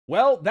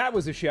Well, that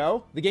was a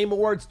show. The Game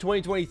Awards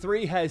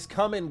 2023 has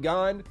come and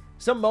gone.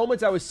 Some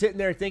moments I was sitting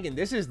there thinking,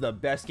 this is the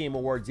best Game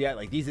Awards yet.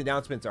 Like, these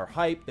announcements are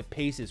hype. The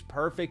pace is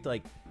perfect.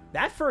 Like,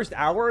 that first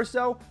hour or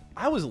so,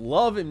 I was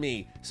loving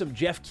me some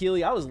Jeff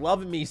Keighley. I was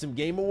loving me some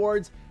Game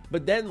Awards.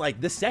 But then, like,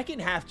 the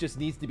second half just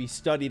needs to be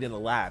studied in the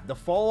lab. The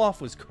fall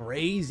off was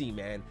crazy,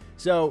 man.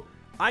 So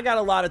I got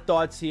a lot of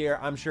thoughts here.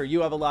 I'm sure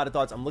you have a lot of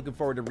thoughts. I'm looking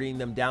forward to reading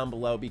them down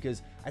below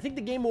because I think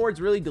the Game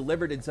Awards really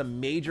delivered in some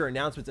major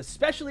announcements,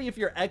 especially if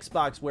you're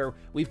Xbox, where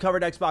we've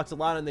covered Xbox a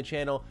lot on the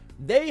channel.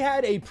 They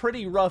had a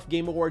pretty rough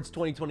Game Awards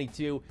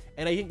 2022,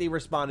 and I think they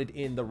responded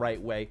in the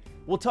right way.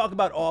 We'll talk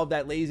about all of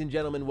that, ladies and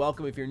gentlemen.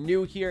 Welcome. If you're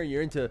new here and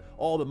you're into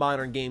all the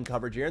modern game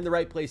coverage, you're in the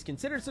right place.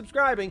 Consider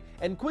subscribing,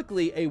 and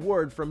quickly, a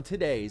word from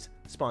today's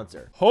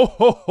sponsor.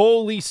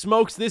 Holy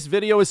smokes, this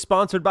video is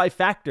sponsored by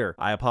Factor.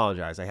 I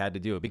apologize, I had to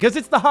do it because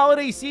it's the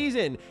holiday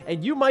season,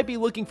 and you might be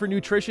looking for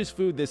nutritious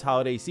food this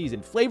holiday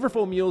season.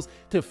 Flavorful meals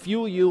to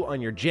fuel you on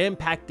your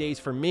jam-packed days.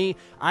 For me,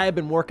 I have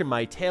been working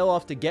my tail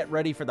off to get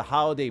ready for the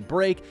holiday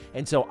break,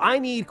 and so I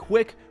need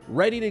quick,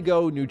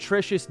 ready-to-go,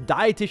 nutritious,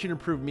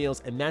 dietitian-approved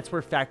meals, and that's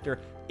where Factor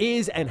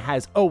is and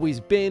has always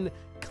been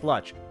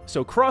clutch.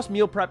 So cross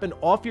meal prepping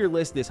off your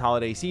list this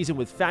holiday season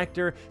with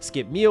Factor.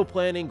 Skip meal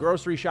planning,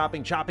 grocery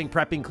shopping, chopping,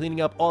 prepping, cleaning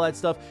up, all that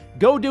stuff.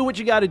 Go do what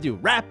you got to do.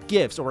 Wrap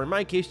gifts, or in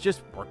my case,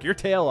 just work your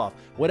tail off.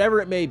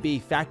 Whatever it may be,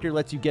 Factor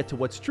lets you get to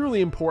what's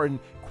truly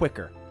important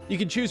quicker. You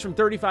can choose from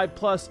 35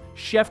 plus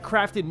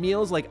chef-crafted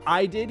meals like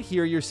I did.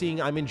 Here you're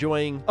seeing I'm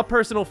enjoying a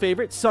personal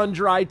favorite,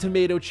 sun-dried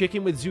tomato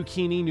chicken with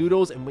zucchini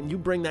noodles. And when you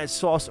bring that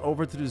sauce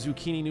over to the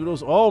zucchini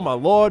noodles, oh my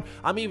lord,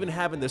 I'm even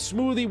having the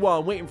smoothie while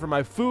I'm waiting for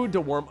my food to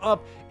warm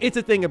up. It's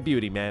a thing of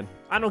beauty, man.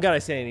 I don't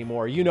gotta say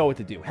anymore. You know what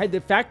to do. Head to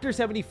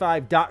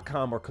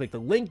factor75.com or click the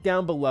link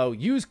down below.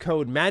 Use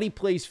code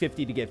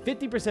MattyPlays50 to get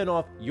 50%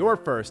 off your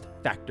first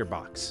Factor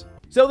box.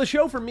 So the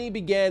show for me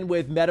began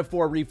with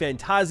Metaphor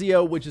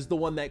ReFantazio, which is the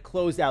one that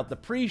closed out the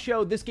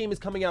pre-show. This game is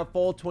coming out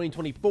fall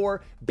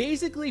 2024.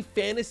 Basically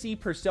fantasy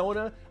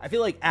Persona. I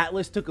feel like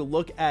Atlas took a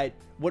look at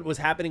what was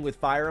happening with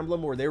Fire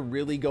Emblem, where they're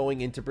really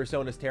going into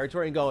Persona's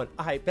territory and going,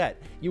 I bet.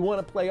 You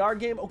want to play our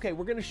game? Okay,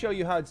 we're going to show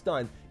you how it's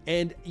done.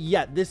 And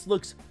yeah, this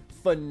looks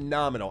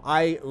phenomenal.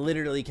 I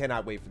literally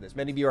cannot wait for this.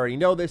 Many of you already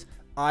know this.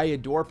 I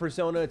adore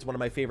Persona. It's one of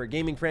my favorite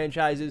gaming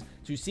franchises.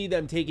 To see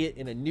them take it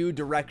in a new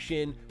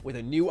direction with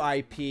a new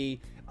IP,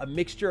 a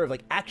mixture of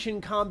like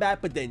action combat,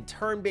 but then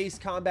turn-based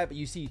combat, but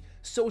you see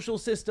social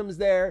systems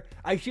there.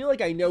 I feel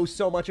like I know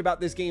so much about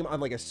this game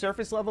on like a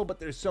surface level, but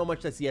there's so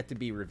much that's yet to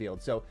be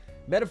revealed. So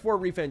Metaphor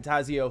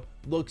ReFantazio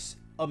looks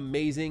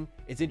amazing.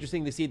 It's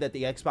interesting to see that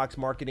the Xbox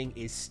marketing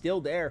is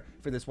still there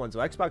for this one. So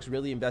Xbox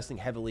really investing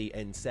heavily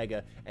in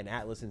Sega and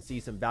Atlas and see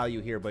some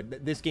value here.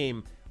 But this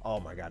game, oh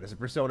my God, as a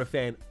Persona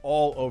fan,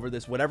 all over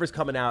this. Whatever's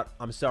coming out,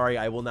 I'm sorry,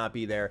 I will not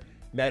be there.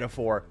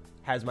 Metaphor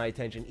has my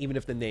attention, even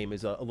if the name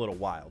is a little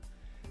wild.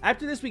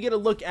 After this, we get a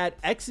look at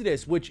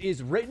Exodus, which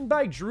is written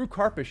by Drew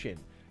Karpyshyn.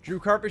 Drew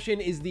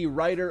Karpyshyn is the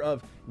writer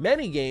of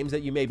many games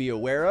that you may be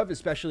aware of,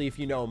 especially if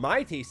you know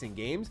my taste in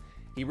games.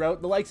 He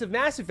wrote the likes of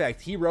Mass Effect.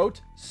 He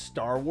wrote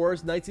Star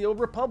Wars Knights of the Old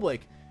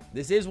Republic.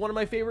 This is one of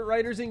my favorite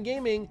writers in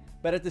gaming,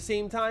 but at the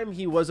same time,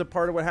 he was a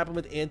part of what happened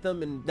with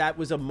Anthem, and that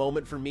was a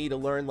moment for me to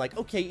learn, like,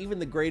 okay, even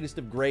the greatest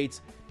of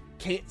greats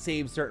can't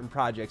save certain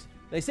projects.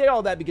 And I say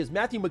all that because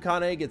Matthew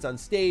McConaughey gets on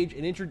stage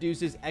and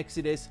introduces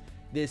Exodus,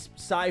 this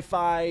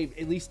sci-fi,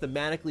 at least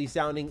thematically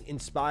sounding,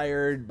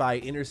 inspired by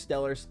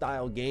Interstellar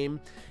style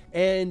game.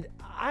 And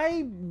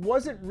I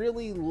wasn't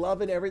really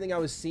loving everything I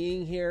was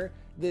seeing here.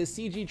 The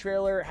CG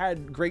trailer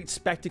had great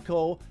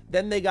spectacle.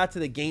 Then they got to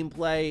the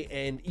gameplay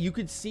and you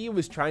could see it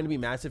was trying to be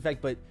Mass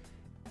Effect, but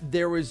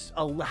there was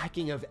a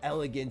lacking of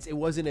elegance. It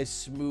wasn't as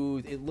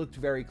smooth. It looked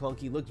very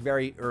clunky, looked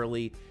very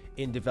early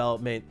in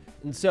development.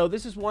 And so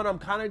this is one I'm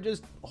kind of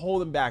just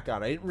holding back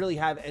on. I didn't really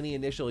have any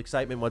initial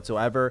excitement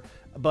whatsoever,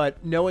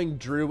 but knowing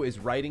Drew is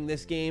writing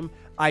this game,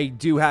 I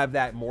do have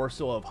that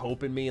morsel of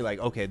hope in me, like,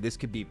 okay, this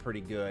could be pretty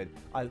good,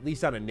 at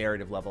least on a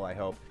narrative level, I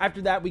hope.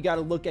 After that, we got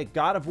to look at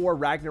God of War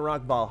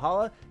Ragnarok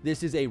Valhalla.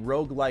 This is a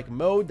roguelike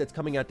mode that's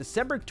coming out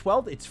December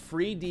 12th. It's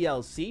free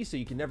DLC, so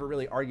you can never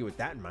really argue with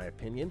that, in my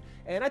opinion.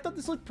 And I thought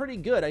this looked pretty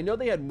good. I know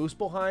they had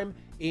Muspelheim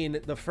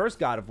in the first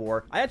God of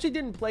War. I actually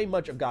didn't play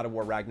much of God of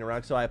War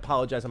Ragnarok, so I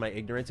apologize on my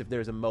ignorance if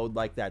there's a mode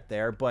like that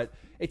there, but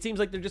it seems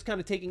like they're just kind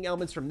of taking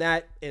elements from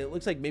that, and it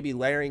looks like maybe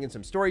layering in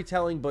some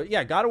storytelling. But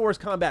yeah, God of War's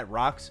combat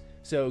rocks.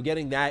 So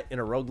getting that in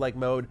a roguelike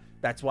mode,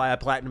 that's why I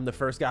platinumed the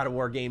first God of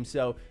War game.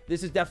 So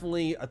this is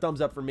definitely a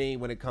thumbs up for me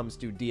when it comes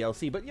to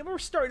DLC. But yeah, we're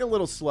starting a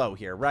little slow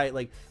here, right?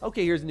 Like,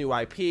 okay, here's a new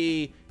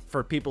IP.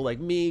 For people like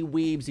me,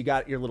 weebs, you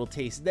got your little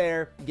taste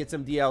there. You get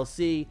some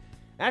DLC.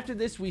 After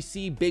this, we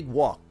see Big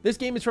Walk. This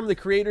game is from the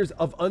creators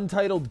of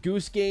Untitled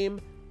Goose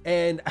Game.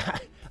 And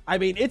I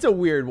mean, it's a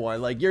weird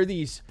one. Like, you're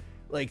these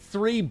like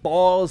 3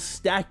 balls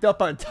stacked up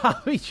on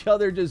top of each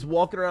other, just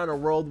walking around a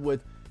world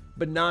with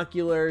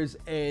binoculars,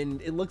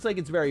 and it looks like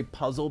it's very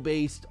puzzle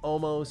based,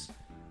 almost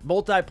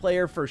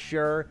multiplayer for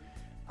sure.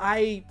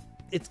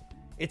 It's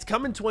It's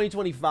coming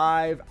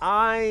 2025.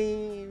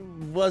 I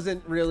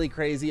wasn't really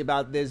crazy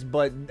about this,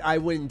 but I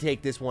wouldn't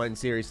take this one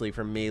seriously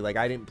from me. Like,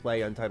 I didn't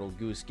play Untitled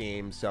Goose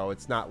Game, so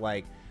it's not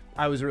like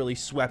I was really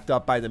swept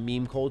up by the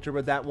meme culture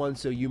with that one,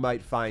 so you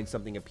might find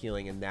something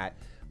appealing in that.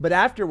 But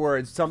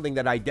afterwards, something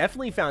that I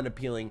definitely found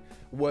appealing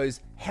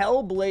was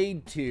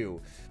Hellblade 2.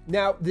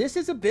 Now, this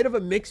is a bit of a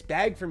mixed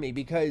bag for me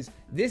because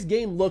this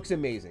game looks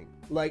amazing.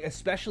 Like,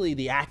 especially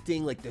the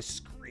acting, like the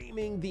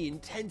screaming, the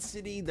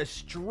intensity, the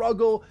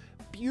struggle,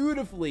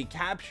 beautifully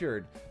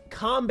captured.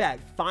 Combat,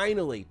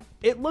 finally.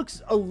 It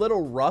looks a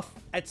little rough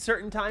at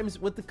certain times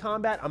with the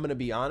combat, I'm gonna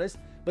be honest,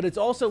 but it's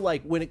also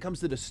like when it comes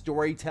to the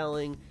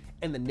storytelling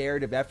and the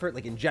narrative effort,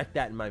 like inject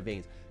that in my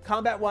veins.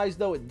 Combat-wise,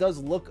 though, it does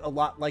look a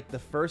lot like the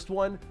first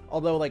one,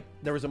 although, like,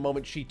 there was a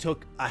moment she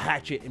took a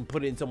hatchet and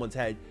put it in someone's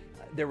head.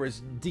 There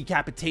was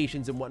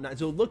decapitations and whatnot,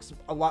 so it looks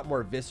a lot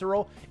more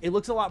visceral. It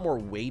looks a lot more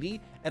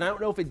weighty, and I don't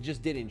know if it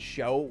just didn't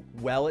show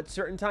well at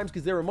certain times,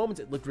 because there were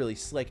moments it looked really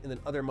slick, and then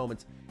other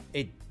moments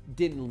it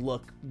didn't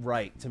look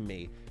right to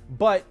me.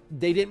 But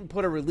they didn't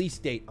put a release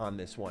date on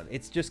this one.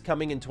 It's just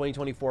coming in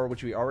 2024,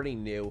 which we already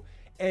knew,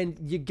 and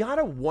you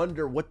gotta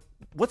wonder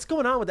what's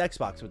going on with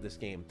Xbox with this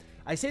game.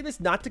 I say this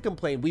not to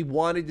complain. We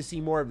wanted to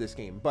see more of this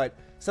game, but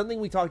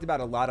something we talked about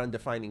a lot on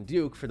Defining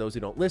Duke, for those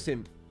who don't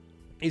listen,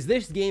 is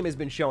this game has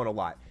been shown a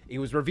lot. It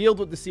was revealed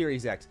with the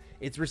Series X.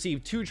 It's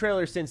received 2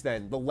 trailers since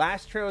then. The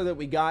last trailer that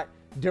we got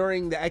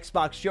during the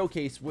Xbox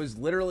showcase was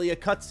literally a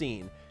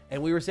cutscene.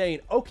 And we were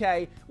saying,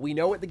 okay, we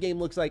know what the game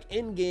looks like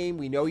in-game.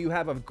 We know you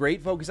have a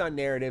great focus on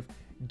narrative.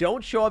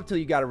 Don't show up till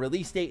you got a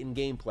release date and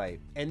gameplay.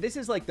 And this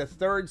is like the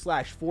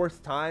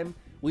 3rd/4th time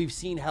we've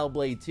seen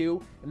Hellblade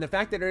 2, and the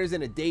fact that there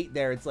isn't a date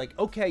there, it's like,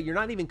 okay, you're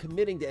not even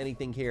committing to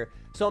anything here.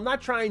 So I'm not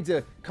trying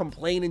to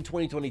complain in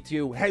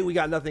 2022, hey, we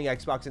got nothing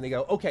Xbox, and they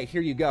go, okay,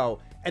 here you go,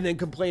 and then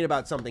complain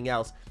about something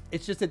else.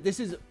 It's just that this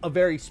is a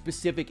very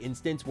specific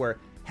instance where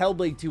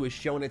Hellblade 2 has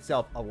shown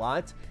itself a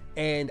lot,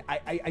 and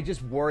I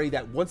just worry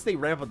that once they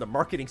ramp up the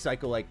marketing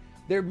cycle, like,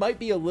 there might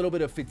be a little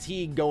bit of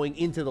fatigue going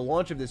into the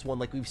launch of this one,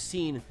 like we've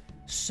seen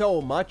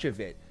so much of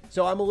it.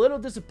 So I'm a little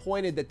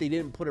disappointed that they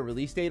didn't put a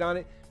release date on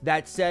it.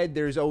 That said,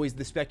 there's always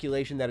the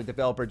speculation that a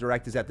developer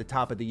direct is at the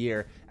top of the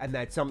year and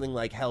that something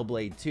like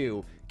Hellblade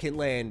 2 can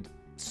land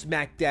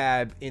smack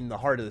dab in the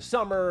heart of the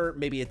summer,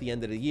 maybe at the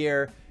end of the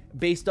year.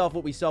 Based off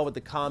what we saw with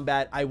the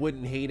combat, I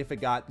wouldn't hate if it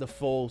got the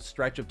full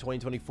stretch of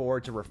 2024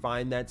 to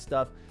refine that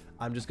stuff.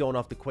 I'm just going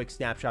off the quick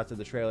snapshots of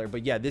the trailer.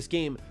 But yeah, this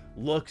game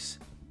looks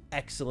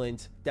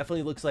excellent.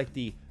 Definitely looks like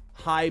the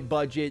high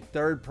budget,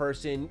 third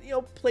person, you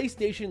know,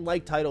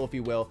 PlayStation-like title, if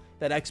you will,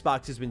 that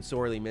Xbox has been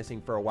sorely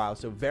missing for a while.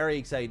 So very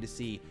excited to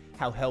see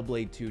how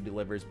Hellblade 2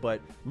 delivers,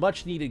 but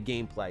much needed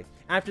gameplay.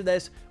 After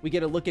this, we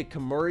get a look at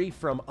Kamuri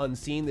from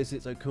Unseen. This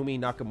is Akumi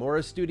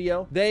Nakamura's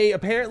studio. They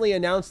apparently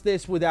announced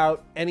this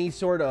without any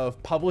sort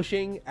of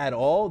publishing at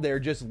all. They're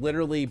just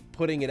literally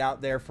putting it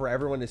out there for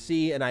everyone to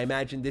see, and I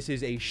imagine this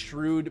is a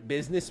shrewd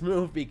business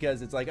move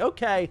because it's like,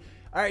 okay,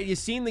 all right, you've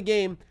seen the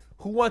game.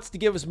 Who wants to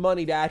give us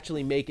money to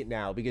actually make it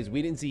now? Because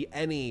we didn't see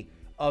any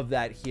of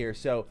that here.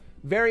 So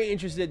very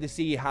interested to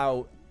see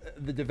how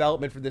the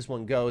development for this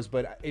one goes.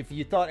 But if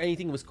you thought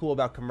anything was cool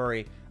about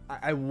Kamuri,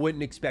 I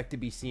wouldn't expect to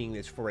be seeing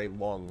this for a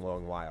long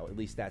while. At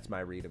least that's my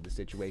read of the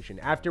situation.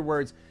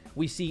 Afterwards,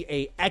 we see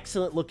a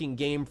excellent looking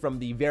game from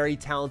the very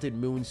talented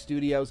Moon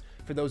Studios.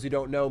 For those who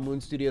don't know, Moon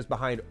Studios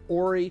behind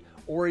Ori.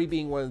 Ori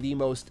being one of the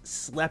most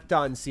slept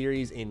on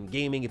series in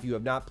gaming. If you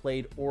have not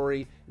played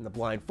Ori and the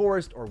Blind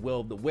Forest or Will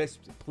of the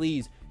Wisps,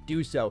 please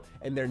do so.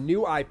 And their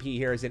new IP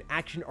here is an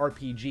action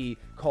RPG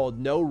called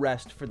No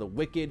Rest for the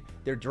Wicked.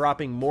 They're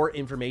dropping more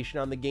information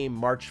on the game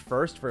March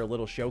 1st for a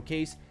little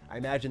showcase. I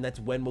imagine that's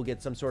when we'll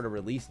get some sort of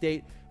release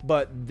date,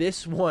 but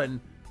this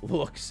one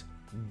looks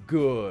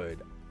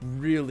good,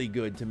 really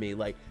good to me.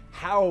 Like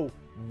how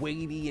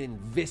weighty and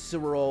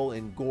visceral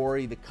and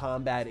gory the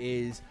combat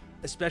is,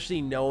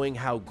 especially knowing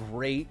how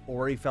great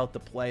Ori felt to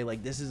play.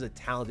 Like, this is a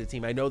talented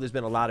team. I know there's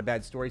been a lot of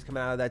bad stories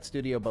coming out of that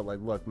studio, but like,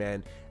 look,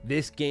 man,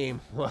 this game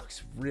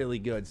looks really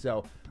good.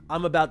 So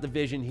I'm about the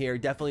vision here.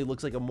 Definitely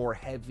looks like a more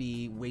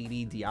heavy,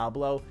 weighty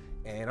Diablo,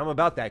 and I'm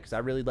about that because I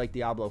really like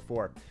Diablo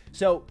 4.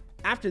 So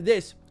after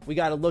this, we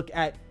got to look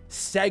at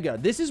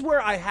Sega. This is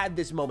where I had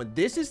this moment.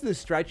 This is the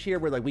stretch here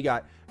where like we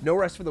got No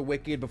Rest for the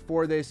Wicked.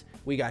 Before this,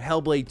 we got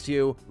Hellblade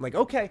 2. I'm like,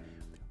 okay,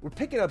 we're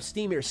picking up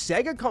steam here.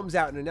 Sega comes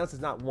out and announces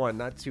not 1,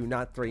 not 2,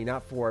 not 3,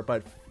 not 4,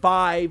 but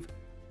 5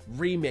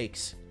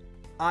 remakes.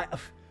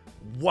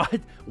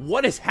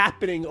 What is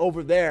happening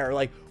over there?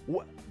 Like,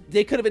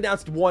 they could have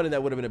announced 1 and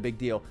that would have been a big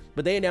deal,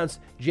 but they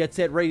announced Jet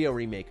Set Radio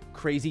remake,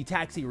 Crazy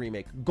Taxi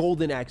remake,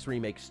 Golden Axe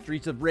remake,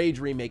 Streets of Rage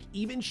remake,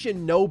 even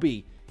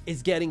Shinobi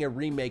is getting a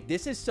remake.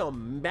 This is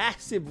some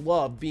massive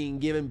love being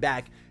given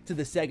back to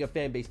the Sega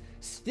fan base.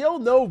 Still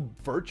no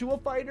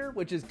Virtua Fighter,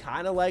 which is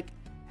kind of like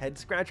head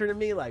scratcher to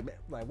me. Like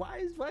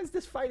why is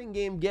this fighting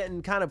game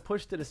getting kind of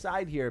pushed to the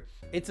side here?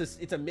 It's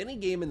a mini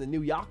game in the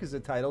new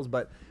Yakuza titles,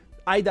 but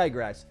I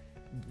digress.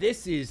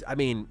 This is, I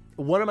mean,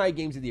 one of my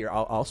games of the year.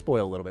 I'll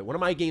spoil a little bit. One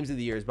of my games of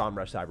the year is Bomb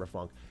Rush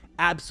Cyberpunk.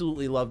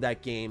 Absolutely love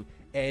that game.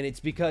 and it's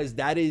because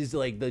that is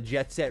like the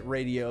Jet Set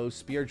Radio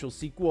spiritual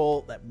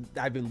sequel that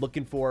I've been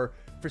looking for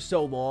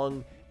so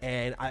long.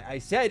 And I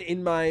said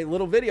in my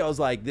little video, I was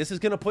like, this is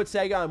going to put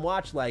Sega on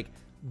watch. Like,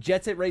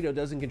 Jet Set Radio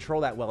doesn't control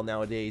that well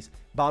nowadays.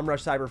 Bomb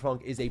Rush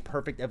Cyberpunk is a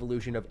perfect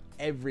evolution of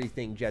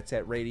everything Jet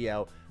Set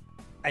Radio.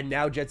 And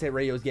now Jet Set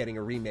Radio is getting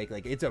a remake.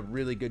 Like, it's a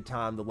really good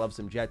time to love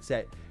some Jet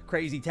Set.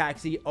 Crazy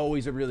Taxi,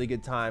 always a really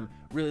good time.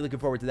 Really looking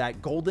forward to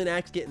that. Golden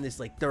Axe getting this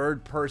like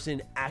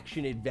third-person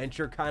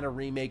action-adventure kind of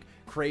remake.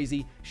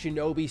 Crazy.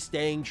 Shinobi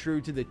staying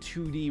true to the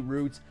 2D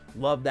roots.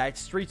 Love that.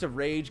 Streets of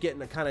Rage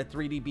getting a kind of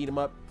 3D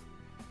beat-em-up.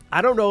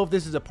 I don't know if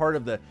this is a part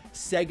of the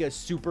Sega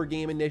Super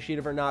Game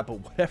Initiative or not, but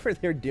whatever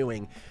they're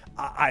doing,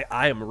 I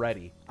am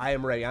ready. I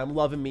am ready. I'm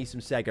loving me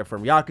some Sega,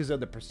 from Yakuza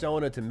to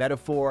Persona to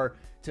Metaphor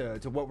to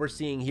what we're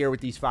seeing here with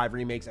these 5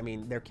 remakes. I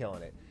mean, they're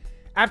killing it.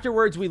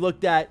 Afterwards, we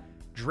looked at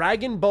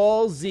Dragon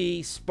Ball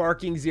Z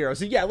Sparking Zero.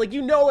 So yeah, like,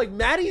 you know, like,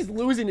 Matty's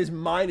losing his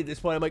mind at this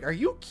point. I'm like, are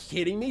you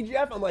kidding me,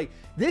 Jeff? I'm like,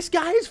 this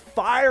guy is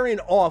firing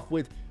off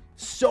with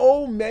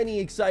so many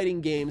exciting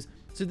games.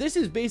 So this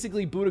is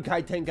basically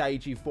Budokai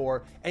Tenkaichi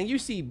 4, and you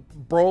see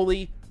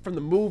Broly from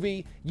the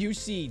movie, you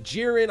see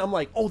Jiren. I'm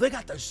like, oh, they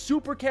got the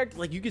super character.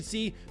 Like, you can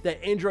see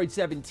that Android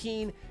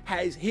 17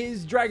 has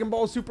his Dragon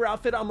Ball Super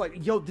outfit. I'm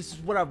like, yo, this is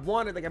what I've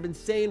wanted. Like, I've been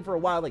saying for a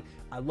while, like,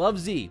 I love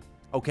Z,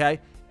 okay?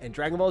 And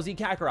Dragon Ball Z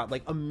Kakarot,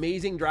 like,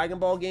 amazing Dragon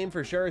Ball game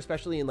for sure,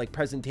 especially in like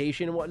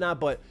presentation and whatnot.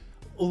 But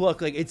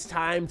look, like, it's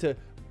time to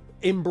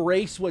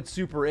embrace what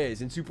Super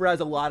is, and Super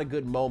has a lot of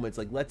good moments.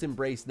 Like, let's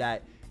embrace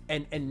that.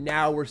 And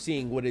now we're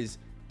seeing what is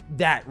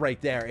that right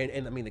there.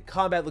 And I mean, the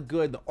combat looked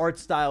good. The art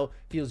style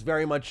feels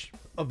very much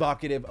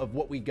evocative of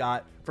what we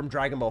got from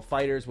Dragon Ball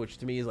FighterZ, which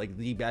to me is like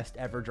the best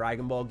ever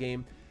Dragon Ball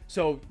game.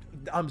 So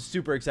I'm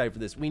super excited for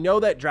this. We know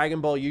that Dragon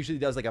Ball usually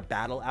does like a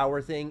battle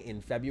hour thing in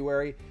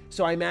February,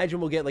 so I imagine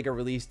we'll get like a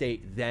release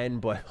date then.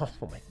 But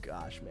oh my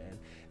gosh, man,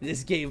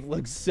 this game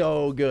looks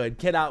so good.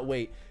 Cannot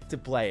wait to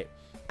play it.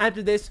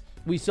 After this,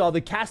 we saw the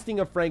casting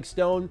of Frank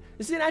Stone.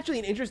 This is actually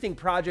an interesting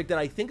project that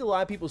I think a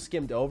lot of people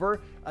skimmed over.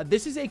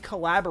 This is a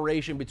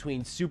collaboration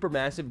between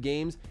Supermassive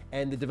Games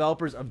and the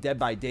developers of Dead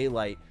by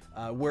Daylight,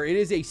 where it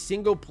is a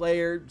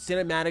single-player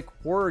cinematic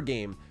horror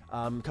game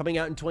coming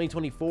out in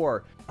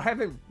 2024. I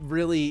haven't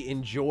really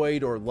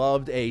enjoyed or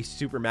loved a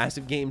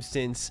Supermassive game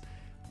since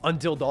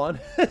Until Dawn.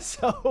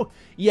 So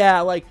yeah,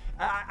 like,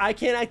 I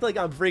can't act like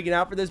I'm freaking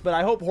out for this, but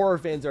I hope horror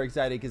fans are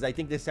excited because I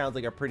think this sounds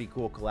like a pretty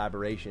cool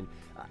collaboration.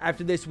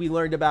 After this, we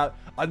learned about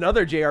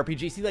another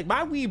JRPG. See, like,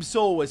 my weeb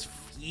soul was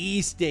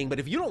feasting, but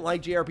if you don't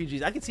like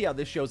JRPGs, I can see how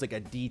this show's like a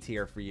D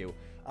tier for you.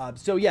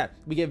 So yeah,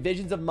 we get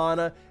Visions of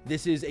Mana.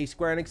 This is a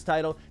Square Enix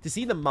title. To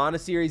see the Mana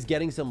series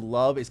getting some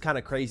love is kind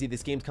of crazy.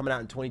 This game's coming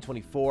out in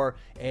 2024,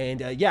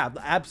 and yeah,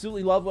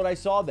 absolutely love what I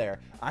saw there.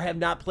 I have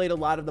not played a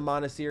lot of the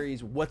Mana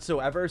series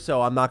whatsoever,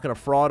 so I'm not going to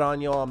fraud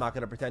on y'all. I'm not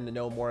going to pretend to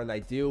know more than I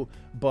do,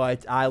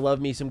 but I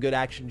love me some good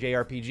action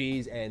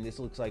JRPGs, and this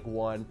looks like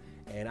one,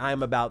 and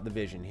I'm about the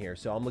vision here,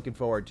 so I'm looking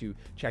forward to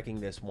checking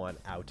this one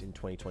out in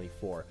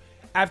 2024.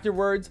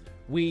 Afterwards,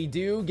 we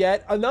do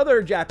get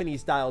another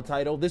Japanese-style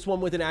title, this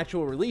one with an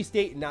actual release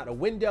date, not a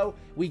window.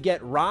 We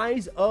get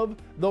Rise of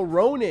the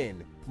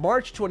Ronin,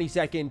 March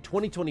 22nd,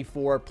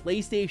 2024,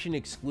 PlayStation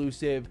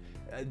exclusive.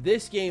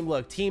 This game,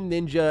 look, Team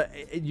Ninja,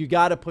 you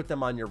got to put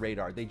them on your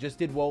radar. They just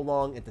did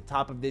Wolong at the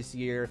top of this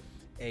year,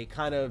 a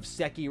kind of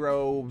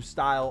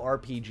Sekiro-style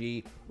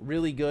RPG,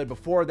 really good.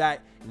 Before that,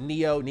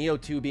 Neo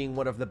 2 being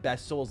one of the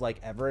best Souls-like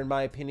ever, in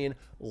my opinion.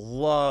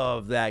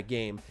 Love that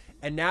game.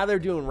 And now they're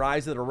doing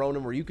Rise of the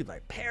Ronin, where you could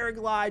like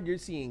paraglide. You're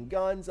seeing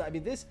guns. I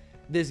mean,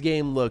 this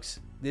game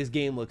looks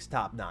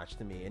top notch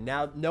to me. And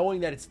now knowing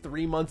that it's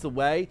 3 months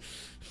away,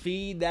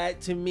 feed that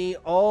to me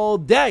all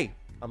day.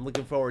 I'm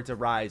looking forward to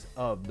Rise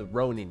of the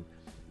Ronin.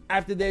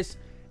 After this,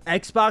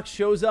 Xbox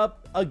shows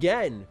up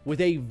again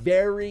with a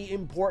very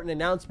important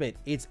announcement.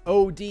 It's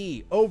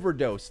OD,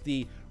 Overdose,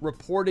 the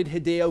reported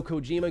Hideo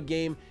Kojima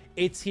game.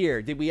 It's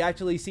here. Did we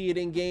actually see it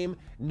in game?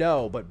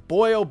 No, but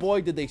boy, oh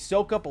boy, did they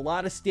soak up a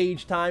lot of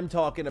stage time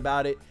talking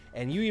about it.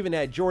 And you even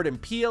had Jordan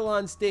Peele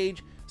on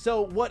stage.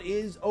 So what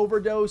is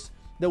Overdose?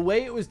 The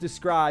way it was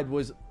described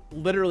was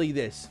literally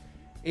this.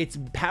 It's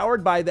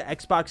powered by the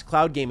Xbox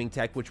Cloud Gaming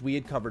tech, which we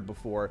had covered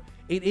before.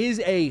 It is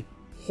a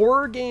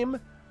horror game,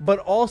 but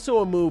also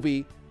a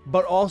movie,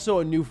 but also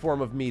a new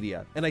form of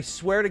media. And I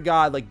swear to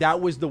God, like, that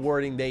was the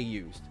wording they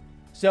used.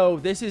 So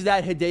this is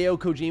that Hideo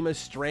Kojima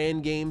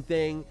Strand game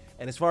thing.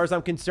 And as far as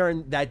I'm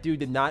concerned, that dude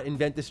did not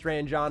invent the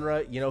Strand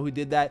genre. You know who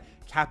did that?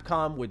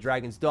 Capcom with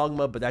Dragon's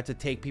Dogma, but that's a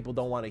take people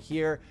don't want to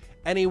hear.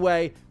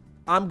 Anyway,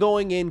 I'm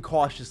going in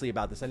cautiously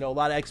about this. I know a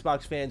lot of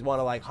Xbox fans want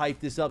to like hype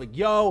this up. Like,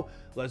 yo,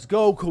 let's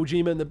go,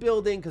 Kojima in the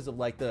building, because of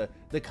like the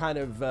kind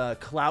of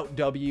clout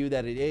W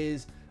that it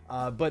is.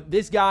 But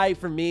this guy,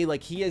 for me,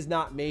 like, he has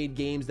not made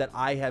games that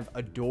I have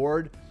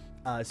adored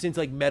since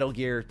like Metal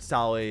Gear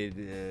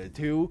Solid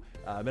 2,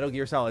 Metal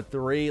Gear Solid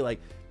 3.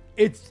 Like,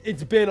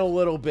 it's been a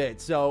little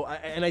bit. So,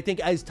 and I think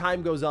as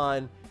time goes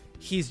on,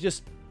 he's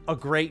just a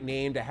great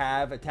name to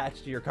have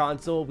attached to your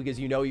console, because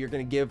you know you're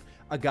going to give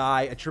a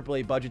guy a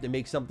AAA budget to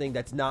make something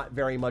that's not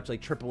very much like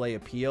AAA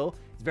appeal.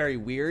 It's very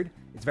weird.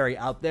 It's very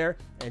out there.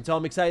 And so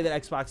I'm excited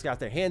that Xbox got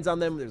their hands on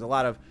them. There's a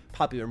lot of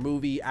popular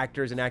movie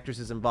actors and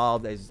actresses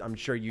involved, as I'm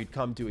sure you'd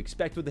come to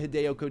expect with the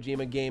Hideo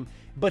Kojima game.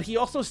 But he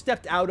also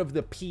stepped out of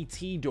the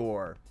PT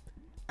door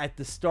at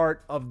the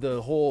start of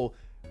the whole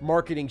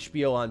marketing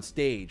spiel on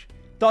stage.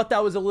 Thought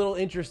that was a little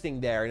interesting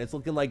there, and it's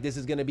looking like this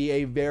is going to be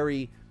a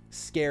very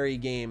scary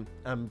game.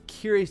 I'm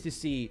curious to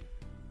see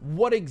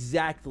what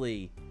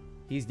exactly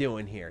he's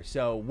doing here.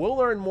 So we'll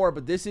learn more,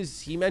 but this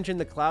is, he mentioned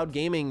the cloud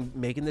gaming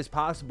making this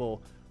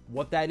possible.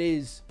 What that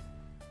is,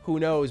 who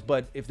knows?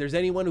 But if there's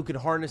anyone who could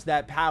harness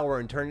that power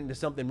and turn it into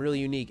something really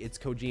unique, it's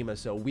Kojima.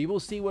 So we will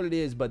see what it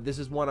is, but this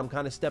is one I'm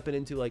kind of stepping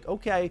into like,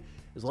 okay,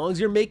 as long as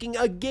you're making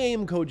a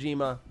game,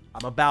 Kojima,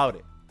 I'm about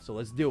it. So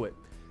let's do it.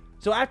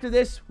 So after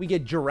this, we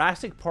get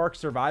Jurassic Park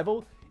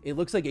Survival. It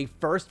looks like a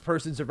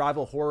first-person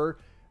survival horror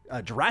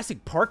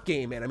Jurassic Park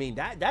game, man. I mean,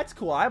 that's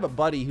cool. I have a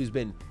buddy who's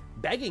been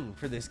begging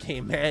for this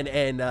game, man,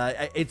 and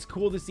it's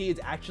cool to see it's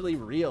actually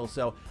real.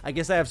 So I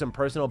guess I have some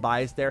personal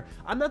bias there.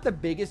 I'm not the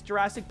biggest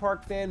Jurassic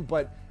Park fan,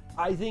 but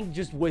I think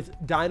just with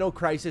Dino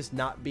Crisis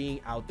not being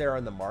out there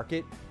on the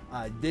market,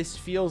 this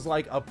feels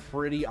like a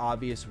pretty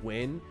obvious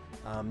win.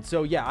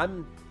 So yeah,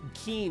 I'm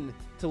keen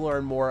to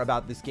learn more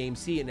about this game,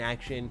 see it in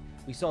action.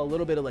 We saw a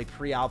little bit of like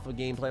pre-alpha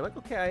gameplay. I'm like,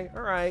 okay,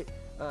 all right.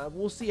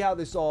 We'll see how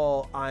this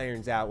all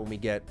irons out when we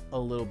get a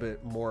little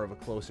bit more of a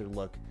closer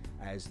look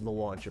as the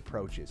launch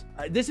approaches.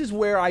 This is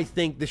where I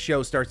think the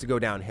show starts to go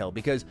downhill,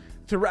 because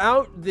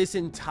throughout this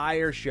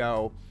entire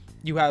show,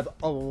 you have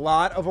a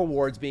lot of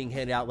awards being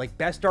handed out. Like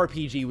Best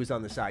RPG was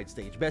on the side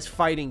stage. Best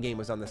Fighting Game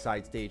was on the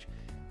side stage.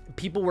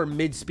 People were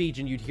mid-speech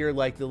and you'd hear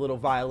like the little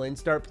violin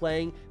start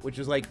playing, which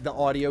was like the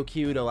audio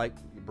cue to like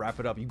wrap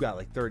it up. You got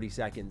like 30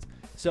 seconds.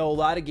 So a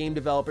lot of game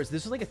developers,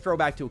 this was like a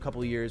throwback to a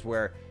couple of years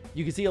where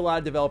you can see a lot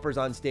of developers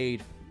on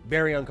stage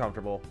very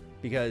uncomfortable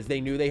because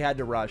they knew they had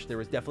to rush. There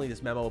was definitely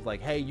this memo of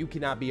like, hey, you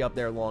cannot be up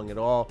there long at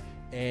all.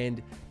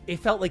 And it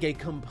felt like a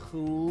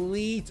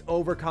complete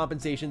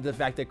overcompensation to the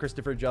fact that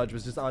Christopher Judge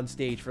was just on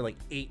stage for like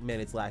 8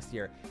 minutes last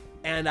year.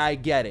 And I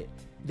get it.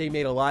 They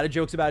made a lot of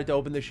jokes about it to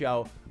open the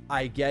show.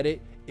 I get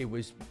it. It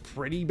was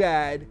pretty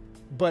bad.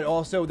 But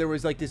also there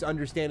was like this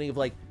understanding of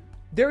like,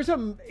 there's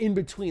a in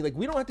between. Like,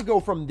 we don't have to go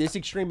from this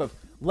extreme of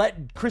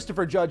let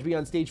Christopher Judge be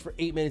on stage for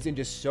 8 minutes and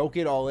just soak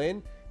it all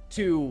in,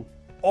 to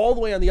all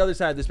the way on the other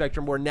side of the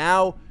spectrum where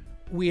now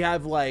we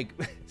have like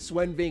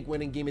Sven Vink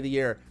winning Game of the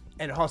Year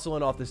and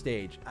hustling off the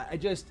stage. I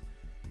just,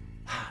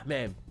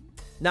 man,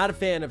 not a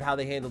fan of how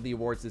they handled the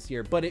awards this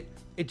year, but it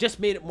just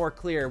made it more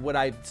clear what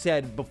I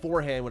said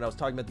beforehand when I was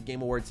talking about the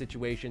Game Awards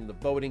situation, the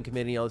voting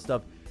committee, all this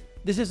stuff.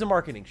 This is a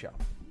marketing show.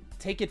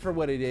 Take it for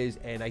what it is,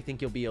 and I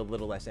think you'll be a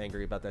little less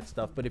angry about that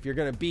stuff. But if you're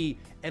going to be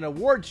an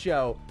award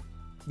show,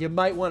 you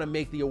might want to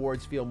make the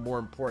awards feel more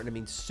important. I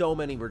mean, so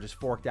many were just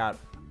forked out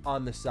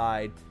on the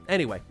side.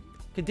 Anyway,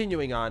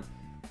 continuing on.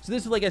 So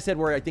this is, like I said,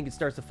 where I think it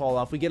starts to fall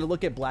off. We get a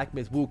look at Black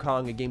Myth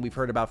Wukong, a game we've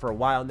heard about for a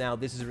while now.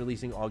 This is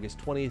releasing August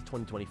 20th,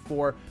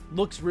 2024.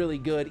 Looks really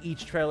good.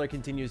 Each trailer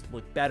continues to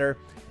look better.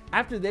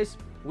 After this,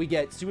 we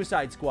get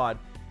Suicide Squad.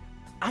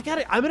 I'm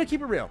going to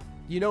keep it real.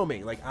 You know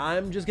me. Like,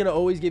 I'm just going to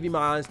always give you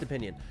my honest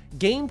opinion.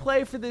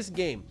 Gameplay for this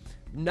game.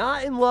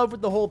 Not in love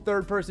with the whole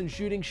third-person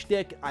shooting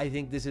shtick. I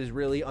think this is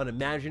really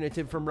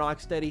unimaginative from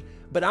Rocksteady.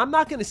 But I'm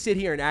not going to sit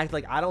here and act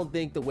like I don't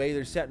think the way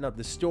they're setting up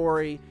the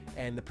story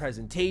and the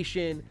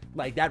presentation,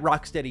 like that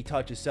Rocksteady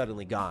touch is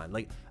suddenly gone.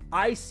 Like,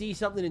 I see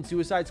something in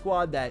Suicide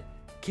Squad that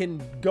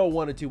can go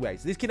one of two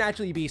ways. This can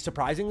actually be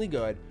surprisingly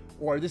good,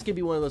 or this can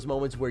be one of those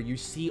moments where you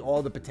see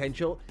all the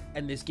potential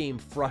and this game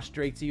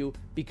frustrates you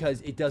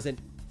because it doesn't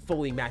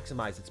fully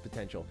maximize its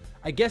potential.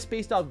 I guess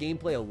based off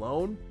gameplay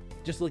alone,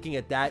 just looking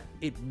at that,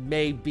 it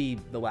may be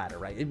the latter,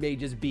 right? It may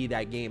just be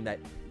that game that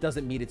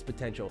doesn't meet its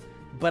potential.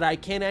 But I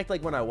can't act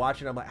like when I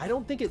watch it, I'm like, I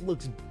don't think it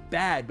looks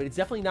bad, but it's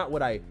definitely not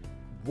what I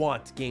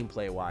want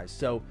gameplay-wise.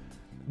 So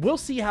we'll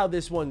see how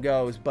this one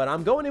goes, but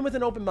I'm going in with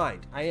an open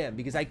mind. I am,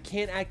 because I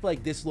can't act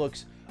like this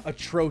looks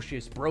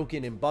atrocious,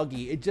 broken, and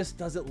buggy. It just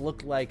doesn't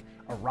look like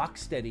a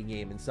Rocksteady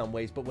game in some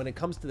ways. But when it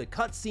comes to the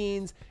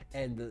cutscenes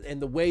and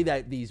the way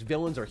that these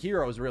villains or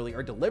heroes really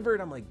are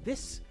delivered, I'm like,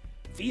 this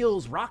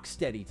feels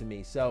Rocksteady to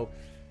me. So,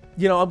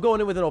 you know, I'm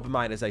going in with an open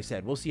mind, as I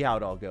said. We'll see how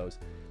it all goes.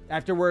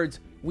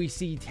 Afterwards, we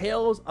see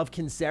Tales of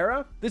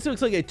Kinsera. This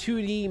looks like a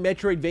 2D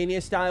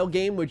Metroidvania style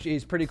game, which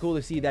is pretty cool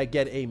to see that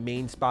get a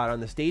main spot on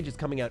the stage. It's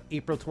coming out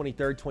April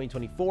 23rd,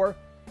 2024.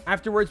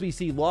 Afterwards, we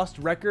see Lost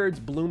Records,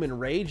 Bloom and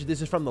Rage.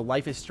 This is from the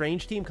Life is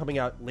Strange team, coming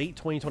out late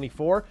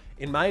 2024.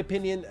 In my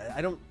opinion,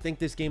 I don't think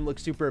this game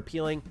looks super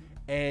appealing,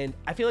 and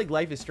I feel like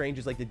Life is Strange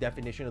is like the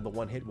definition of the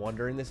one-hit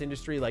wonder in this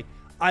industry. Like,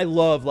 I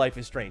love Life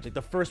is Strange. Like,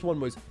 the first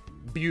one was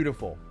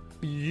beautiful.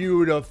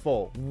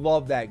 Beautiful.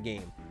 Love that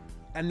game.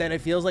 And then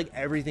it feels like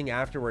everything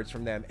afterwards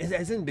from them, it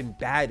hasn't been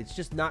bad. It's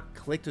just not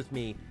clicked with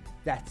me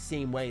that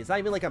same way. It's not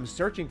even like I'm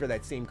searching for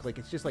that same click.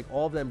 It's just like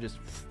all of them just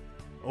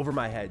over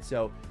my head.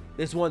 So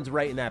this one's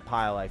right in that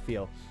pile, I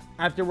feel.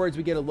 Afterwards,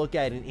 we get a look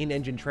at an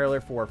in-engine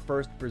trailer for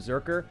First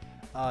Berserker.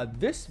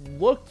 This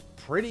looked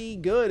pretty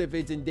good if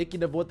it's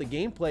indicative of what the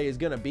gameplay is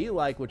going to be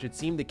like, which it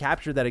seemed to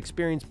capture that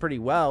experience pretty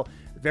well.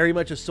 Very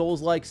much a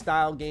Souls-like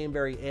style game,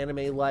 very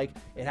anime-like.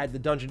 It had the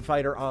Dungeon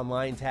Fighter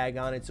Online tag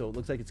on it, so it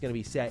looks like it's going to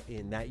be set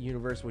in that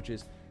universe, which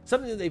is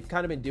something that they've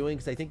kind of been doing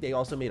because I think they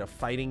also made a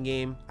fighting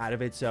game out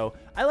of it. So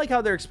I like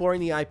how they're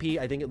exploring the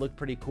IP. I think it looked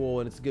pretty cool,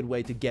 and it's a good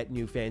way to get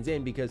new fans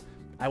in because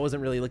I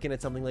wasn't really looking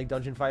at something like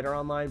Dungeon Fighter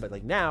Online, but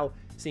like now,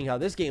 seeing how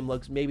this game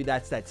looks, maybe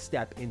that's that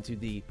step into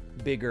the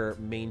bigger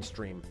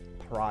mainstream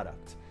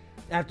product.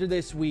 After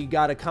this, we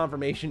got a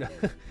confirmation.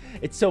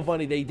 It's so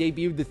funny. They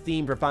debuted the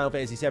theme for Final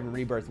Fantasy VII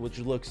Rebirth, which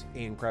looks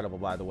incredible,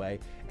 by the way.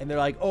 And they're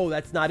like, oh,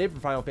 that's not it for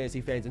Final Fantasy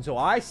fans. And so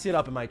I sit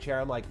up in my chair.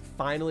 I'm like,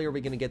 finally, are we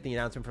going to get the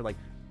announcement for, like,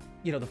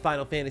 you know, the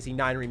Final Fantasy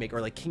IX remake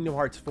or, like, Kingdom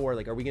Hearts 4?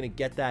 Like, are we going to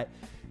get that?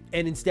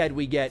 And instead,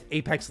 we get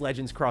Apex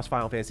Legends cross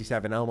Final Fantasy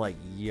VII. And I'm like,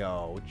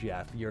 yo,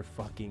 Jeff, you're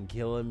fucking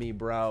killing me,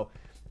 bro.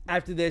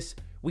 After this,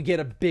 we get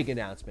a big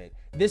announcement.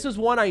 This was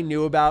one I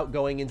knew about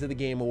going into the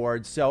Game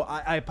Awards, so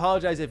I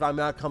apologize if I'm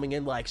not coming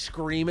in like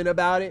screaming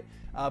about it,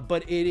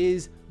 but it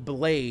is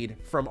Blade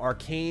from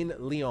Arcane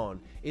Leon.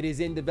 It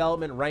is in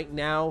development right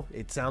now.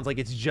 It sounds like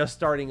it's just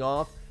starting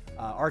off.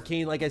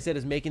 Arcane, like I said,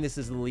 is making this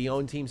as the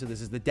Leon team, so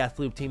this is the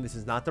Deathloop team. This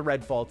is not the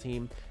Redfall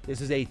team.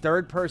 This is a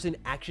third-person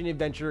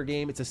action-adventure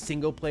game. It's a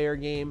single-player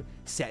game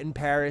set in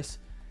Paris.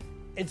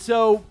 And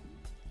so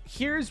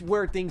here's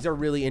where things are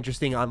really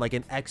interesting on like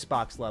an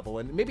Xbox level,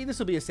 and maybe this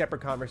will be a separate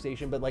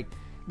conversation, but like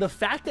the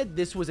fact that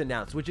this was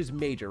announced, which is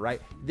major,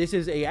 right? This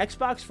is a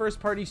Xbox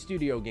first-party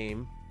studio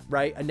game,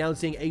 right?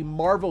 Announcing a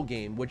Marvel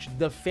game, which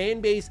the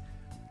fan base,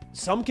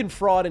 some can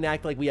fraud and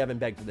act like we haven't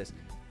begged for this.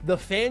 The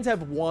fans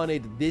have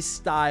wanted this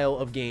style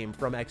of game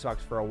from Xbox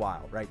for a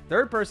while, right?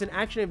 Third-person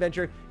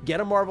action-adventure, get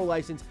a Marvel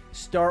license,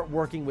 start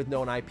working with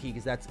known IP,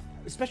 because that's,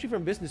 especially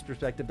from a business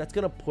perspective, that's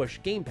going to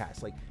push Game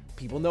Pass. Like,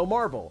 people know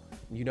Marvel.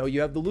 You know,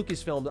 you have the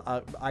Lucasfilm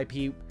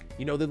IP.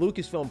 You know, the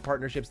Lucasfilm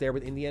partnerships there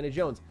with Indiana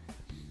Jones.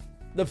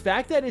 The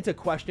fact that it's a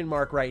question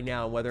mark right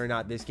now whether or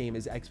not this game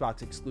is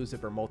Xbox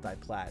exclusive or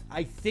multi-plat,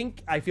 I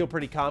feel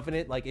pretty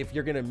confident. Like, if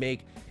you're going to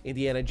make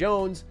Indiana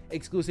Jones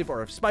exclusive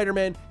or if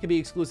Spider-Man can be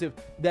exclusive,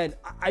 then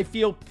I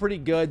feel pretty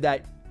good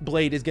that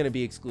Blade is going to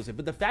be exclusive.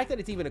 But the fact that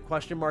it's even a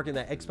question mark and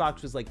that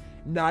Xbox was like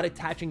not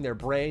attaching their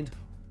brand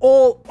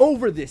all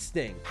over this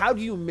thing, how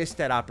do you miss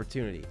that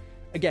opportunity?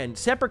 Again,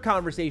 separate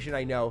conversation,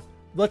 I know.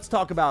 Let's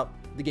talk about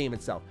the game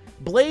itself.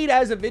 Blade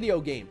as a video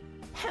game.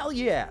 Hell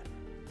yeah.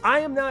 I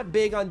am not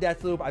big on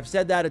Deathloop. I've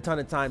said that a ton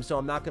of times, so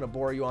I'm not going to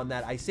bore you on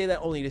that. I say that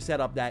only to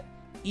set up that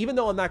even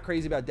though I'm not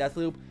crazy about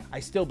Deathloop, I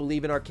still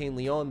believe in Arcane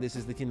Leon. This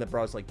is the team that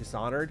brought us like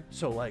Dishonored.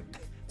 So like,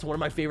 it's one of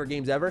my favorite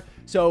games ever.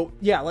 So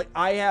yeah, like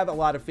I have a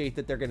lot of faith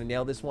that they're going to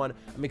nail this one.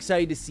 I'm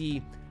excited to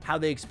see how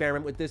they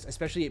experiment with this,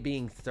 especially it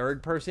being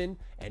third person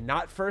and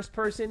not first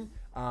person.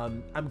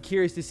 I'm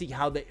curious to see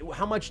how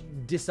much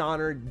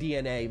Dishonored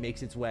DNA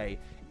makes its way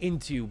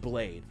into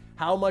Blade.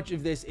 How much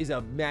of this is a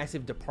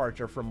massive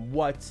departure from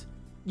what,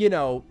 you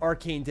know,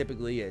 Arcane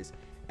typically is.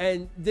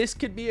 And this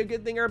could be a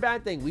good thing or a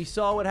bad thing. We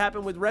saw what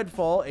happened with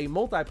Redfall, a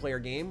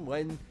multiplayer game,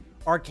 when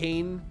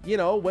Arcane, you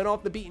know, went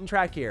off the beaten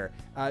track here.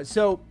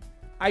 So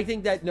I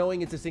think that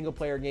knowing it's a single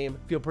player game,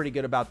 feel pretty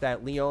good about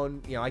that.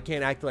 Leon, you know, I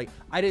can't act like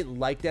I didn't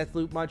like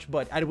Deathloop much,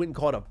 but I wouldn't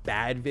call it a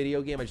bad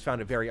video game. I just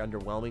found it very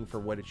underwhelming for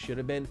what it should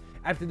have been.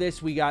 After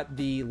this, we got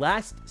The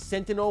Last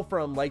Sentinel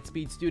from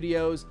Lightspeed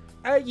Studios.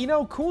 You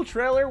know, cool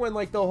trailer when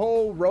like the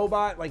whole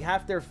robot, like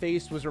half their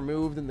face was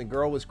removed and the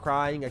girl was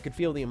crying. I could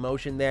feel the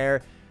emotion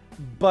there.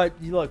 But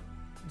look,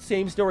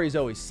 same story as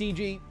always.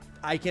 CG,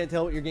 I can't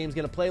tell what your game's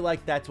going to play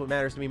like. That's what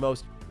matters to me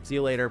most. See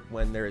you later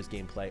when there is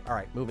gameplay. All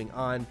right, moving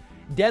on.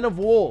 Den of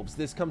Wolves.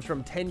 This comes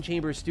from 10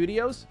 Chambers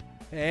Studios.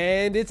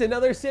 And it's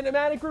another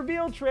cinematic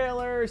reveal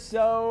trailer,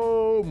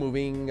 so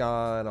moving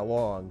on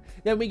along.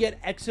 Then we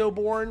get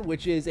Exoborn,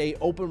 which is a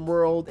open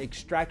world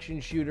extraction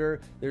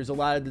shooter. There's a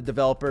lot of the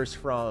developers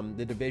from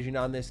The Division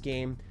on this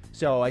game,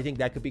 so I think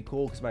that could be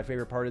cool because my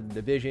favorite part of The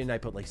Division, I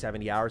put like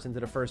 70 hours into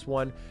the first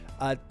one.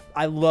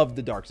 I love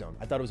the Dark Zone.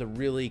 I thought it was a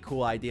really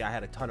cool idea. I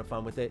had a ton of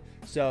fun with it.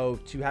 So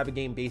to have a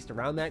game based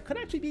around that could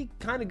actually be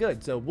kind of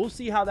good. So we'll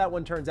see how that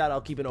one turns out.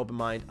 I'll keep an open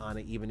mind on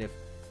it, even if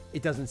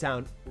it doesn't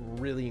sound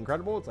really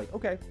incredible. It's like,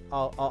 okay,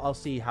 I'll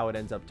see how it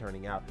ends up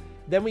turning out.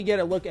 Then we get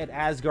a look at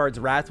Asgard's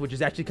Wrath, which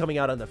is actually coming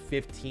out on the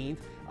 15th.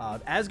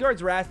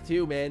 Asgard's Wrath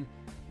 2, man.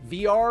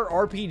 VR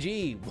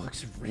RPG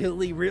looks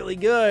really, really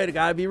good.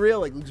 Gotta be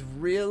real. It looks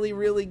really,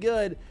 really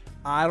good.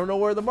 I don't know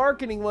where the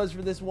marketing was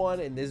for this one,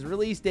 and this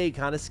release date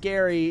kind of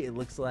scary. It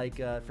looks like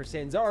for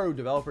Sanzaru,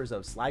 developers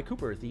of Sly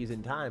Cooper, Thieves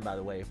in Time, by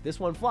the way. If this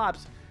one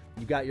flops,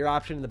 you got your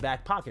option in the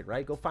back pocket,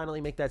 right? Go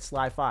finally make that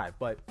Sly 5.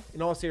 But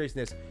in all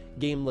seriousness,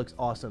 game looks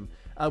awesome.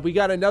 We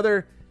got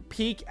another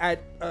peek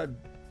at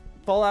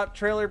Fallout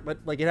trailer, but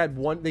like it had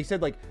one, they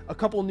said like a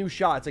couple new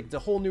shots, like it's a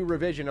whole new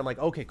revision. I'm like,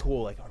 okay,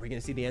 cool. Like, are we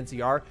gonna see the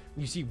NCR?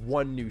 You see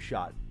one new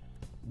shot.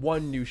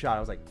 One new shot. I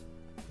was like,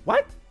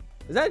 what?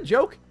 Is that a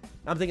joke?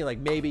 I'm thinking like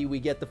maybe we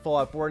get the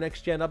Fallout 4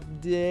 next gen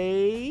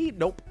update.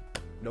 Nope.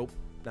 Nope.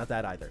 not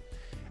that either.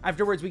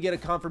 Afterwards, we get a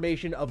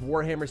confirmation of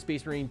Warhammer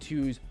Space Marine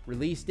 2's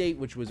release date,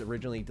 which was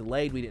originally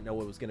delayed. We didn't know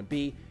what it was going to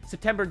be.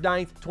 September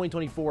 9th,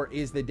 2024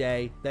 is the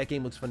day. That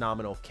game looks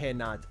phenomenal.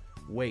 Cannot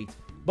wait.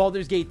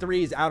 Baldur's Gate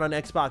 3 is out on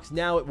Xbox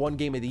now at one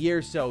game of the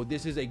year, so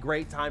this is a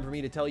great time for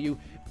me to tell you,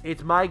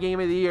 it's my game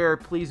of the year.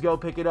 Please go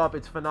pick it up.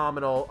 It's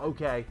phenomenal.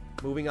 Okay,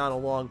 moving on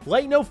along.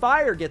 Light No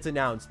Fire gets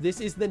announced. This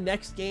is the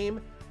next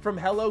game from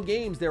Hello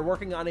Games. They're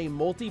working on a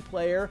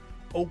multiplayer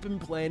open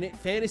planet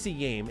fantasy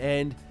game,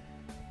 and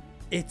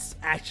it's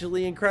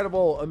actually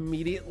incredible.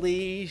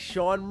 Immediately,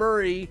 Sean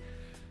Murray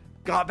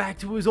got back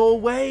to his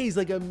old ways,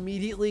 like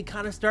immediately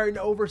kind of starting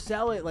to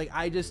oversell it. Like,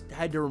 I just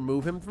had to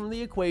remove him from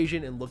the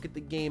equation and look at the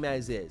game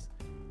as is.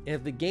 And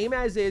if the game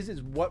as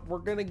is what we're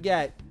going to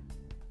get,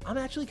 I'm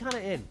actually kind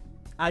of in.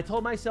 I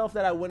told myself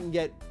that I wouldn't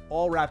get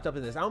all wrapped up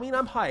in this. I don't mean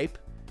I'm hype,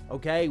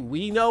 okay?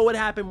 We know what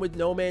happened with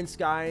No Man's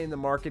Sky and the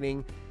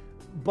marketing.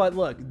 But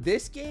look,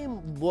 this game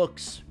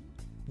looks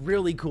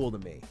really cool to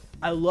me.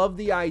 I love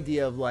the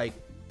idea of like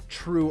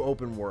true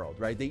open world,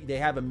 right? They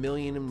have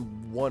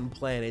 1,000,001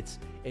 planets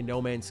in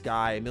No Man's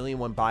Sky,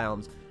 1,000,001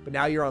 biomes, but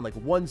now you're on like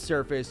one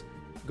surface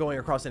going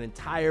across an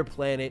entire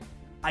planet.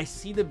 I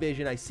see the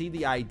vision. I see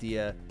the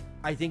idea.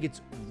 I think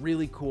it's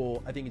really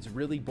cool. I think it's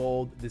really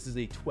bold. This is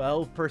a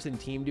 12-person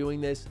team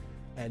doing this,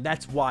 and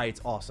that's why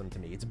it's awesome to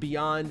me. It's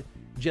beyond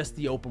just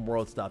the open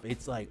world stuff.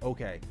 It's like,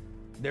 okay,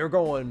 they're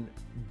going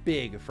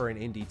big for an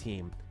indie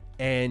team.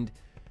 And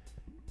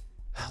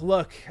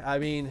look, I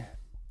mean,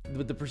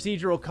 with the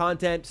procedural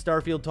content,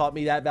 Starfield taught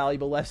me that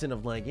valuable lesson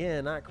of like,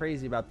 yeah, not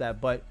crazy about that,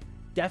 but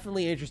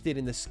definitely interested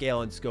in the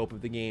scale and scope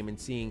of the game and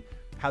seeing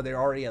how they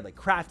already had like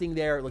crafting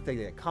there. It looked like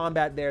they had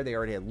combat there. They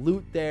already had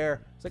loot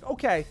there. It's like,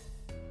 okay,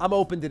 I'm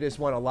open to this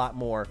one a lot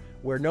more.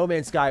 Where No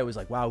Man's Sky was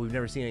like, wow, we've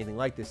never seen anything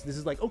like this. This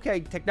is like,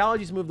 okay,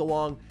 technology's moved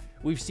along.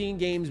 We've seen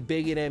games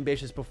big and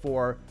ambitious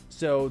before,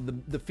 so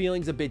the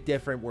feeling's a bit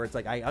different where it's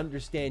like, I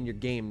understand your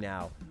game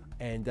now,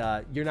 and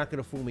you're not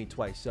going to fool me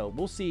twice. So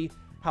we'll see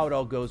how it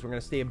all goes. We're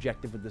going to stay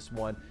objective with this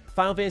one.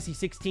 Final Fantasy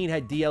 16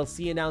 had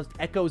DLC announced.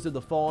 Echoes of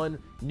the Fallen,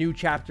 new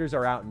chapters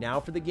are out now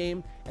for the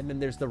game. And then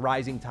there's the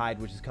Rising Tide,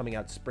 which is coming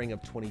out spring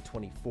of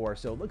 2024.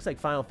 So it looks like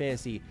Final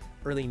Fantasy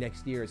early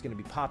next year is going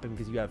to be popping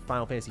because you have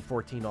Final Fantasy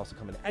 14 also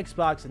coming to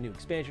Xbox, a new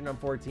expansion on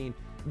 14.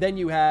 Then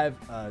you have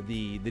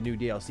the new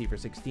DLC for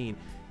 16.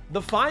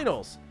 The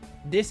Finals.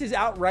 This is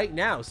out right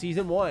now,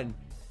 Season 1.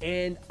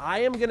 And I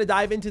am going to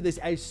dive into this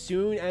as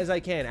soon as I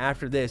can.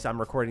 After this, I'm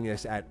recording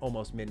this at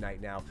almost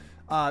midnight now.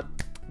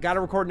 Got to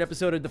record an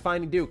episode of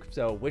Defining Duke,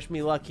 so wish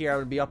me luck here. I'm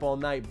going to be up all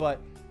night, but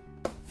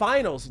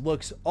Finals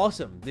looks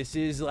awesome. This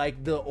is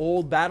like the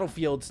old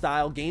Battlefield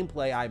style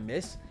gameplay I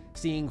miss.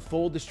 Seeing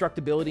full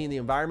destructibility in the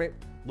environment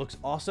looks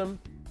awesome.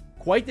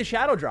 Quite the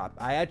shadow drop.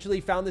 I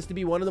actually found this to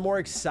be one of the more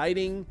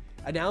exciting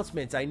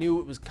announcements. I knew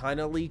it was kind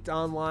of leaked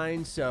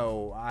online,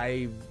 so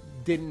I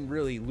didn't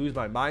really lose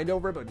my mind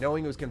over it, but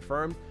knowing it was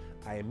confirmed,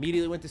 I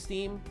immediately went to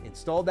Steam,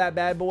 installed that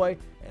bad boy,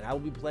 and I will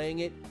be playing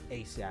it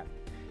ASAP.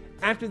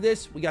 After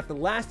this, we got the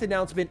last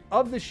announcement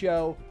of the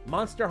show,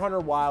 Monster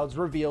Hunter Wilds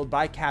revealed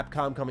by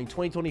Capcom, coming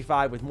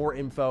 2025 with more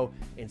info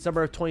in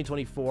summer of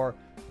 2024.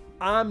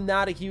 I'm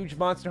not a huge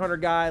Monster Hunter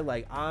guy.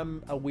 Like,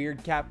 I'm a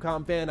weird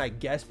Capcom fan, I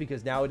guess,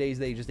 because nowadays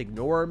they just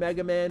ignore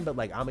Mega Man, but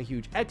like, I'm a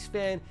huge X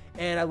fan,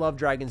 and I love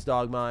Dragon's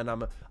Dogma, and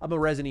I'm a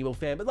Resident Evil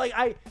fan, but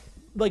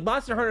like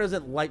Monster Hunter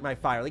doesn't light my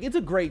fire. Like, it's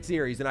a great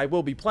series, and I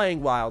will be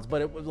playing Wilds,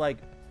 but it was like,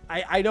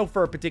 I know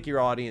for a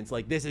particular audience,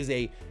 like, this is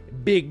a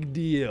big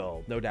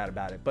deal, no doubt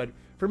about it. But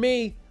for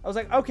me, I was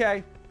like,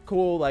 okay,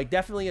 cool. Like,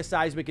 definitely a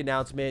seismic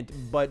announcement,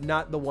 but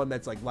not the one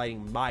that's like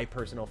lighting my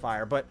personal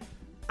fire. But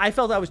I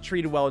felt I was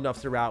treated well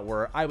enough throughout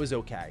where I was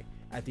okay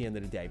at the end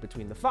of the day.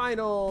 Between the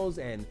finals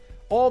and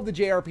all of the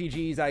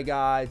JRPGs I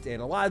got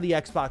and a lot of the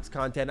Xbox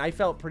content, I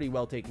felt pretty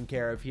well taken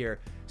care of here.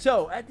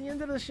 So at the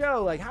end of the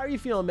show, like, how are you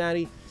feeling,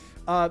 Matty?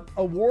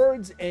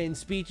 Awards and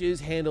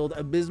speeches handled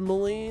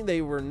abysmally.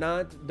 They were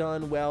not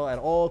done well at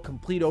all.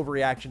 Complete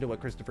overreaction to what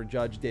Christopher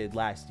Judge did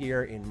last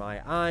year in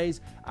my eyes.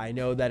 I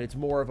know that it's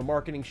more of a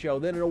marketing show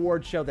than an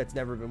award show. That's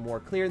never been more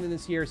clear than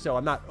this year, so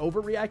I'm not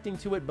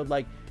overreacting to it, but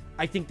like,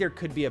 I think there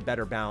could be a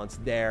better balance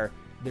there.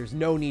 There's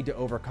no need to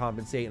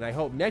overcompensate, and I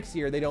hope next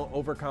year they don't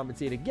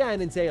overcompensate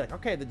again and say like,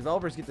 okay, the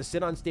developers get to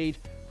sit on stage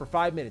for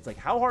 5 minutes. Like,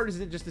 how hard is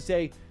it just to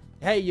say,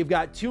 hey, you've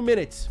got 2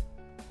 minutes?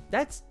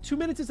 That's 2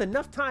 minutes is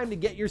enough time to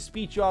get your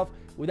speech off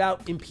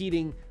without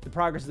impeding the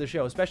progress of the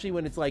show, especially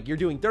when it's like you're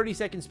doing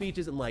 30-second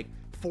speeches and like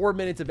 4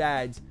 minutes of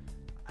ads.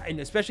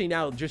 And especially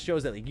now, it just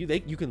shows that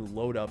like you can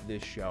load up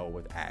this show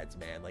with ads,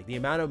 man. Like, the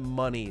amount of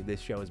money this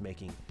show is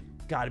making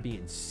got to be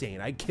insane.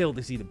 I'd kill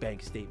to see the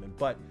bank statement,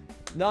 but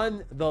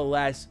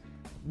nonetheless,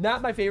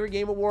 not my favorite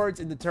Game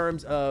Awards in the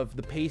terms of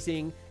the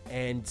pacing,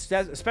 and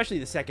especially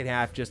the second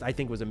half just, I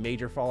think, was a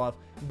major fall off,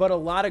 but a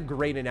lot of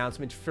great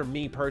announcements for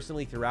me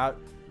personally throughout,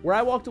 where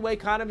I walked away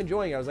kind of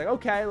enjoying it. I was like,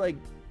 okay, like,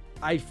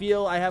 I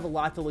feel I have a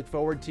lot to look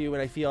forward to,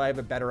 and I feel I have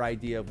a better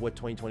idea of what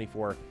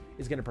 2024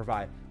 is going to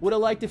provide. Would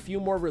have liked a few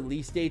more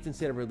release dates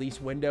instead of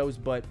release windows,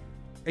 but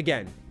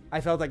again, I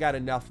felt I got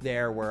enough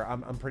there where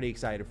I'm pretty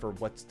excited for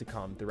what's to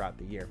come throughout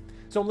the year.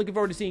 So I'm looking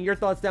forward to seeing your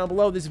thoughts down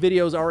below. This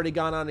video has already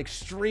gone on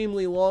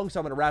extremely long, so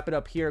I'm going to wrap it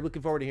up here.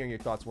 Looking forward to hearing your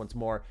thoughts once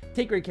more.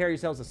 Take great care of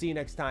yourselves. I'll see you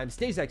next time.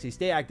 Stay sexy,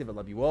 stay active. I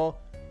love you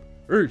all.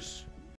 Peace.